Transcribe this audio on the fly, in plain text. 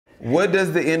What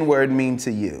does the N-word mean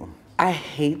to you? I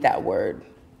hate that word,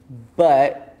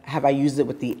 but have I used it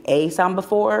with the A sound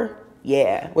before?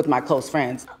 Yeah, with my close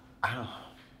friends. I don't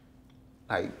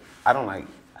like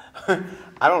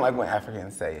I don't like when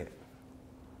Africans say it.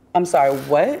 I'm sorry,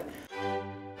 what?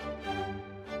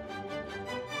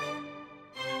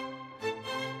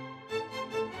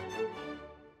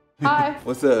 Hi.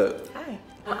 What's up? Hi.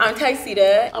 I'm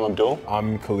Taisida. I'm Abdul.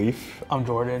 I'm Khalif. I'm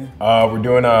Jordan. We're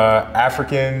doing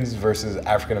Africans versus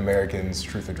African Americans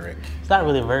Truth or Drink. It's not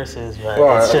really verses, but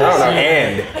Well, it's I don't just know.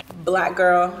 And Black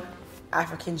girl,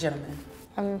 African gentleman.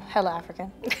 I'm hella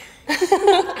African.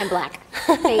 I'm black.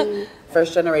 Hey.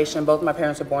 First generation, both my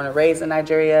parents were born and raised in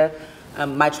Nigeria.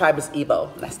 My tribe is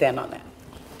Igbo, and I stand on that.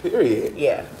 Period.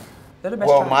 Yeah. They're the best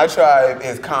Well, tribe. my tribe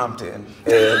is Compton,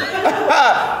 and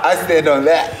I stand on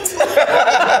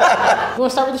that. You wanna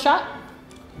start with the shot?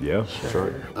 yeah,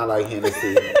 sure. I like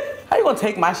Hennessy. How you gonna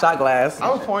take my shot glass? I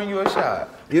was pouring you a shot.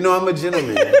 You know I'm a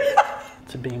gentleman.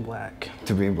 to being black.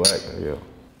 To being black, yeah.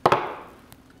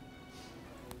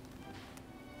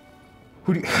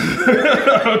 Who do you,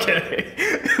 okay.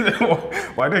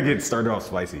 Why did I get started off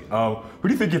spicy? Who do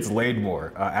you think gets laid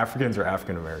more, Africans or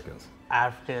African Americans?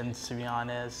 Africans, to be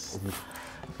honest,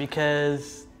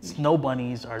 because snow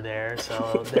bunnies are there,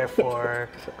 so therefore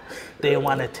they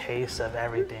want a taste of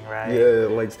everything, right? Yeah,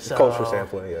 like So- culture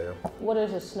sampling, yeah. What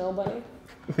is a snow bunny?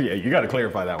 Yeah, you gotta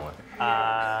clarify that one.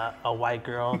 A white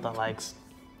girl that likes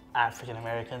African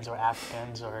Americans or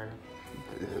Africans or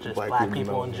just Black black people,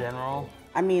 people in no. general.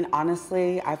 I mean,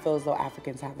 honestly, I feel as though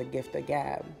Africans have the gift of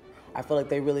gab. I feel like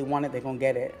they really want it, they're gonna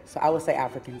get it. So I would say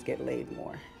Africans get laid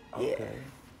more. Yeah.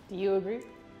 Do you agree?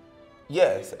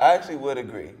 Yes, I actually would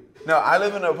agree. No, I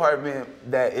live in an apartment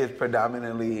that is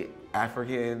predominantly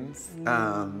Africans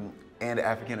and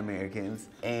African Americans,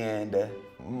 and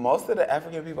most of the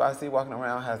African people I see walking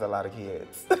around has a lot of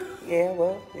kids. Yeah,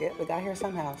 well, yeah, we got here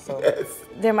somehow, so. Yes.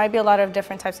 There might be a lot of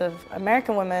different types of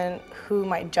American women who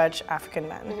might judge African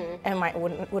men and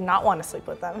would not want to sleep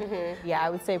with them. Yeah, I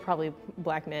would say probably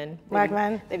black men. Black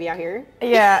men? They be out here.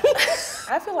 Yeah.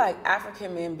 I feel like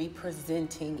African men be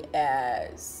presenting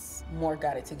as more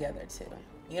got it together too.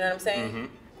 You know what I'm saying?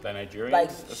 The Nigerians, Like,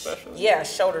 especially. yeah,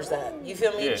 shoulders up. You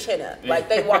feel me? Yeah. Chin up. Like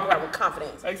they walk around with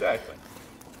confidence. Exactly.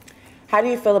 How do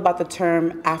you feel about the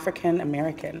term African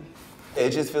American? It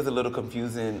just feels a little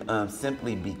confusing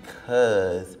simply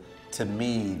because to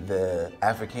me, the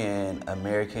African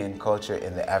American culture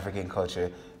and the African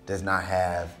culture does not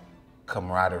have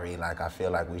camaraderie like I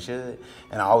feel like we should.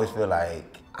 And I always feel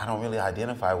like I don't really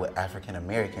identify with African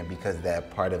American because that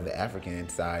part of the African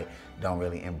side don't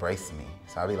really embrace me.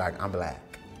 So I'll be like, I'm black.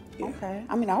 Yeah. Okay.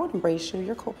 I mean, I would embrace you.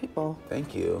 You're cool people.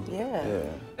 Thank you. Yeah.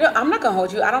 You know, I'm not gonna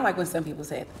hold you. I don't like when some people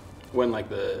say it. When like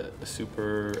the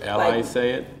super allies say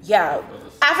it. Yeah,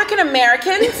 African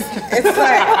Americans. It's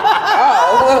like,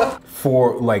 oh.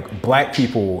 For like black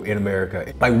people in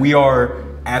America, like we are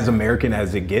as American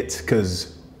as it gets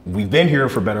because we've been here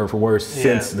for better or for worse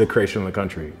since the creation of the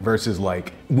country. Versus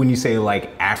like when you say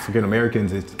like African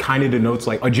Americans, it kind of denotes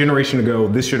like a generation ago,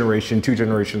 this generation, 2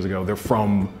 generations ago, they're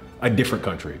from a different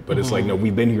country. But it's like, no,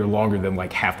 we've been here longer than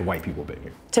like half the white people been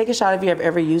here. Take a shot if you have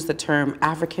ever used the term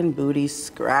African booty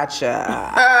scratcher.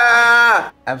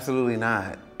 Absolutely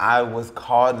not. I was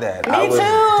called that. Me I was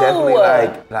too. definitely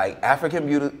like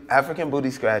African booty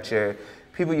scratcher.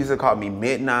 People used to call me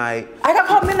Midnight. I got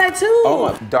called Midnight too.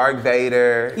 Oh, Dark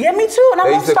Vader. Yeah, me too. And I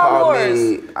They love used to Star call Wars.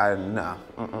 me. No.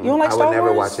 You don't like I Star would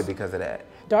never Wars? watch it because of that.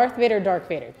 Darth Vader, Darth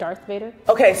Vader, Darth Vader.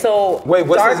 Okay, so Wait,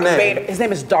 what's Darth his name? Vader, his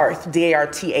name is Darth,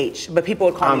 D-A-R-T-H, but people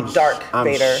would call me Dark I'm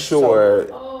Vader. sure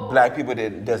black people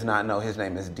does not know his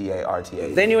name is D-A-R-T-H.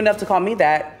 So they knew enough to call me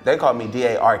that. They call me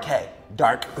D-A-R-K,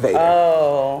 Dark Vader.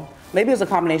 Oh, maybe it was a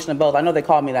combination of both. I know they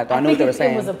called me that though. I knew what they were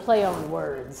saying. It was a play on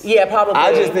words. Yeah, probably.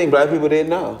 I just think black people didn't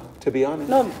know, to be honest.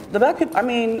 No, the black people, I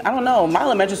mean, I don't know. My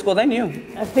elementary school, they knew.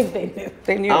 I think they knew.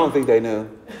 They knew. I don't think they knew.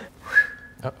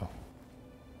 Uh-oh.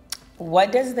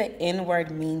 What does the N-word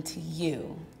mean to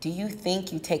you? Do you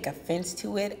think you take offense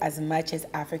to it as much as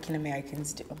African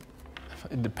Americans do?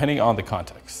 Depending on the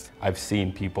context. I've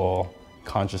seen people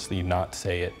consciously not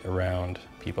say it around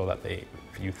people that they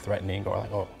view threatening or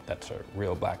like, oh, that's a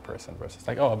real black person versus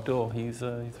like, oh, Abdul, he's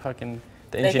fucking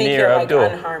the They think engineer you're like Abdul.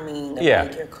 unharming. They Yeah,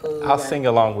 think you're cool. I'll and- sing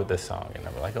along with this song and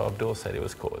I'm like, oh, Abdul said it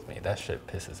was cool with me. That shit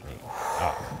pisses me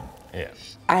off. Yeah.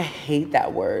 I hate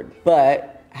that word,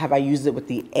 but have I used it with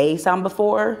the A sound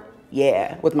before?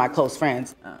 Yeah, with my close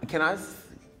friends. Can I?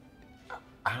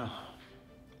 I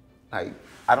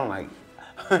don't like.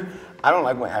 I don't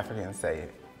like when Africans say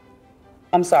it.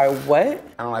 I'm sorry, what?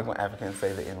 I don't like when Africans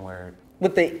say the N-word.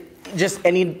 With the just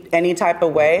any type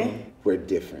of way. We're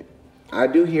different. I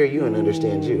do hear you and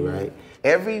understand you, right?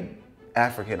 Every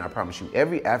African, I promise you,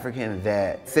 every African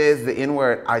that says the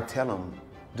N-word, I tell them,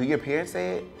 do your parents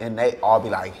say it? And they all be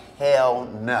like, hell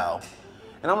no.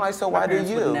 And I'm like, so why do parents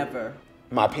you? would never.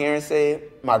 My parents say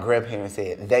it, my grandparents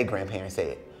say it, their grandparents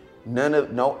say it.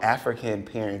 No African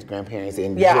parents, grandparents,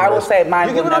 and Yeah, I would say mine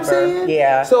You get would what I'm never. saying?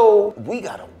 Yeah. So we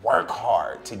gotta work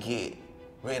hard to get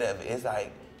rid of it. It's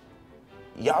like,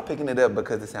 y'all picking it up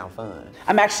because it sounds fun.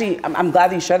 I'm glad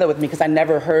that you shared that with me because I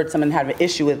never heard someone have an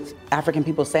issue with African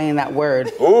people saying that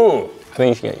word. Ooh. I think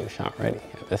you should get your shot ready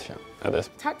at this shot. At this.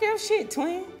 Talk your shit,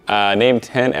 twin. Name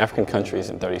 10 African countries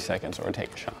in 30 seconds or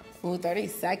take a shot. Ooh, 30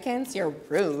 seconds? You're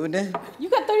rude. You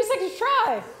got 30 seconds to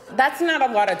try. That's not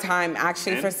a lot of time,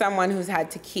 actually, for someone who's had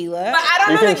tequila. But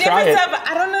I You don't know can the try difference it. of.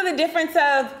 I don't know the difference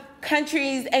of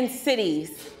countries and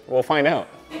cities. We'll find out.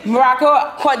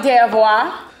 Morocco, Cote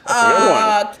d'Ivoire. That's a good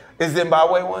one. Is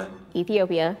Zimbabwe one?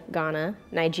 Ethiopia, Ghana,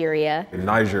 Nigeria.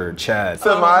 Niger, Chad.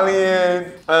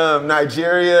 Somalian,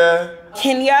 Nigeria.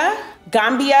 Kenya,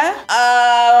 Gambia,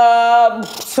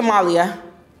 Somalia.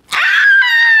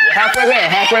 Halfway there,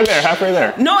 halfway there, halfway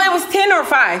there. No, it was 10 or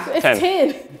 5. It's 10.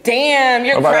 10. Damn,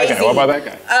 you're What about crazy. that guy? What about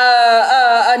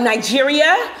that guy?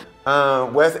 Nigeria.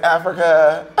 West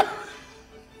Africa.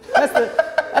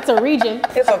 That's a region.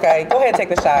 It's okay. Go ahead and take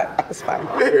the shot. It's fine.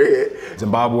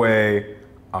 Zimbabwe.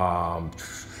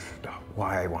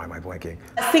 Why am I blanking?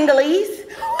 Sinhalese. Is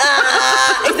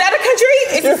that a country?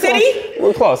 It's a city?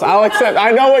 We're close. I'll accept.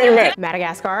 I know what you meant.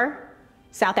 Madagascar,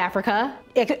 South Africa,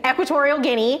 Equatorial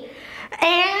Guinea,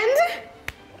 and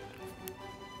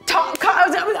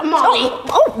Mali.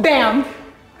 Oh, bam.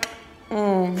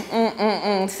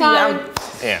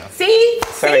 Yeah. See?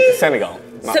 Senegal.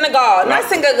 No. Senegal. Not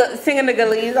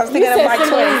Senegalese. I was thinking of my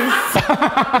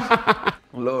twins.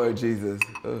 Lord Jesus.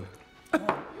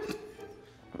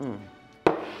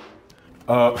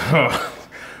 Ugh.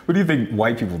 Who do you think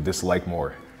white people dislike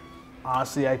more?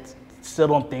 Honestly, I still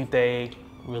don't think they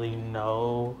really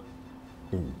know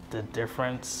the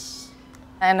difference.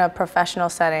 In a professional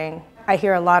setting, I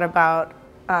hear a lot about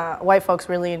white folks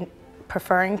really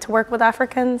preferring to work with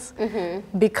Africans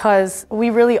because we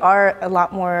really are a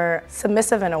lot more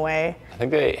submissive in a way. I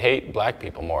think they hate black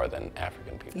people more than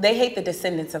African people. They hate the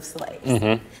descendants of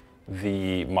slaves.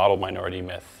 The model minority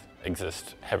myth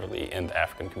exists heavily in the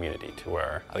African community to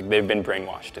where they've been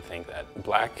brainwashed to think that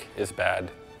black is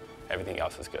bad, everything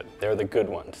else is good. They're the good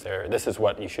ones. This is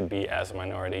what you should be as a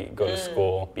minority. Go to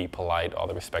school, be polite, all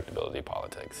the respectability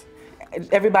politics.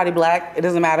 Everybody black, it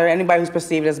doesn't matter. Anybody who's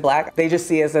perceived as black, they just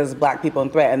see us as black people in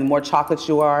threat. And the more chocolates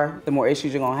you are, the more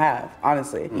issues you're gonna have,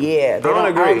 honestly. Yeah, they I don't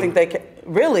agree. I don't think they can.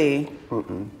 Really?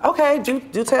 Okay,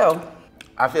 do tell.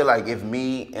 I feel like if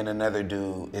me and another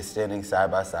dude is standing side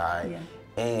by side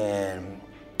and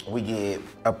we get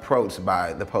approached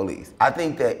by the police, I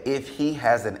think that if he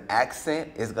has an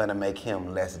accent, it's gonna make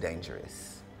him less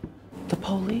dangerous. The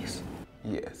police?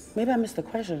 Yes. Maybe I missed the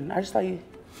question. I just thought you.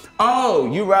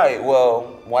 Oh, you're right.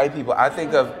 Well, white people, I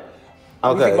think of,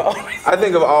 okay, think of all- I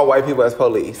think of all white people as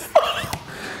police.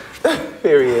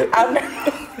 Period.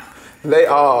 They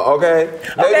all, okay?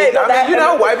 Okay, no, that- you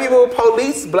know, white people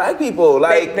police black people,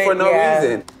 like, They- for no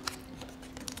reason.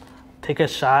 Take a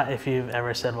shot if you've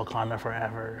ever said Wakanda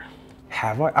forever.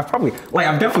 Have I? I've probably,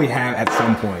 I've definitely had at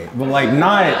some point, but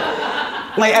not,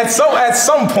 at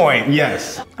some point,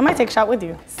 yes. I might take a shot with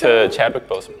you. To Chadwick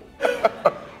Boseman.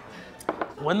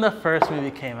 When the first movie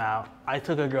came out, I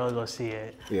took a girl to go see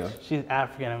it. Yeah. She's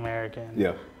African American.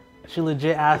 Yeah. She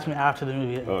legit asked me after the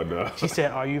movie. Oh, no. She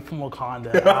said, "Are you from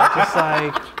Wakanda?" And I was just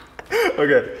like,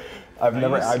 Okay. I've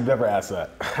never asked that.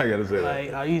 I gotta say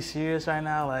that. "Are you serious right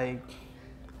now?" Like,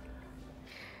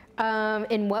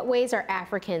 In what ways are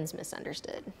Africans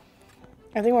misunderstood?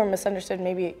 I think we're misunderstood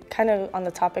maybe kind of on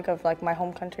the topic of my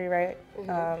home country, right?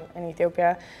 In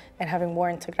Ethiopia and having war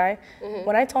in Tigray.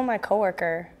 When I told my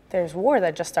coworker there's war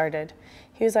that just started,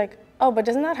 he was like, "Oh, but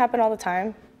doesn't that happen all the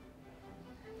time?"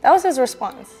 That was his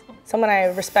response. Someone I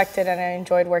respected and I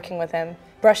enjoyed working with him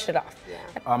brushed it off.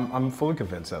 I'm fully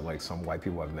convinced that some white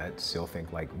people I've met still think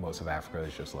most of Africa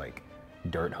is just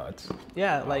dirt huts.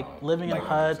 yeah, living in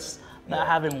huts, not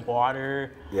having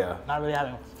water, not really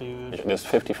having food. There's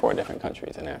 54 different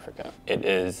countries in Africa. It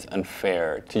is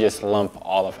unfair to just lump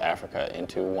all of Africa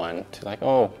into one,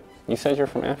 oh, you said you're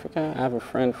from Africa? I have a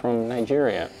friend from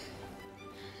Nigeria.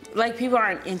 People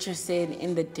aren't interested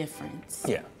in the difference.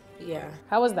 Yeah. Yeah.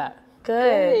 How was that?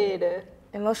 Good.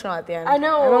 Emotional at the end. I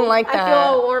know. I don't like that. I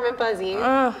feel warm and fuzzy.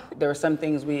 There were some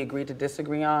things we agreed to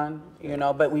disagree on,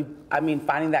 but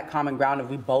finding that common ground of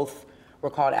we both were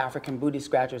called African booty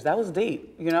scratchers. That was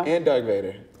deep, you know? And Darth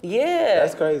Vader. Yeah.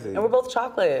 That's crazy. And we're both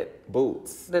chocolate.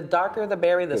 Boots. The darker the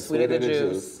berry, the sweeter the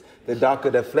juice. The darker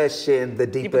the flesh and the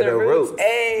deeper the the roots. roots.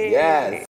 Hey. Yes.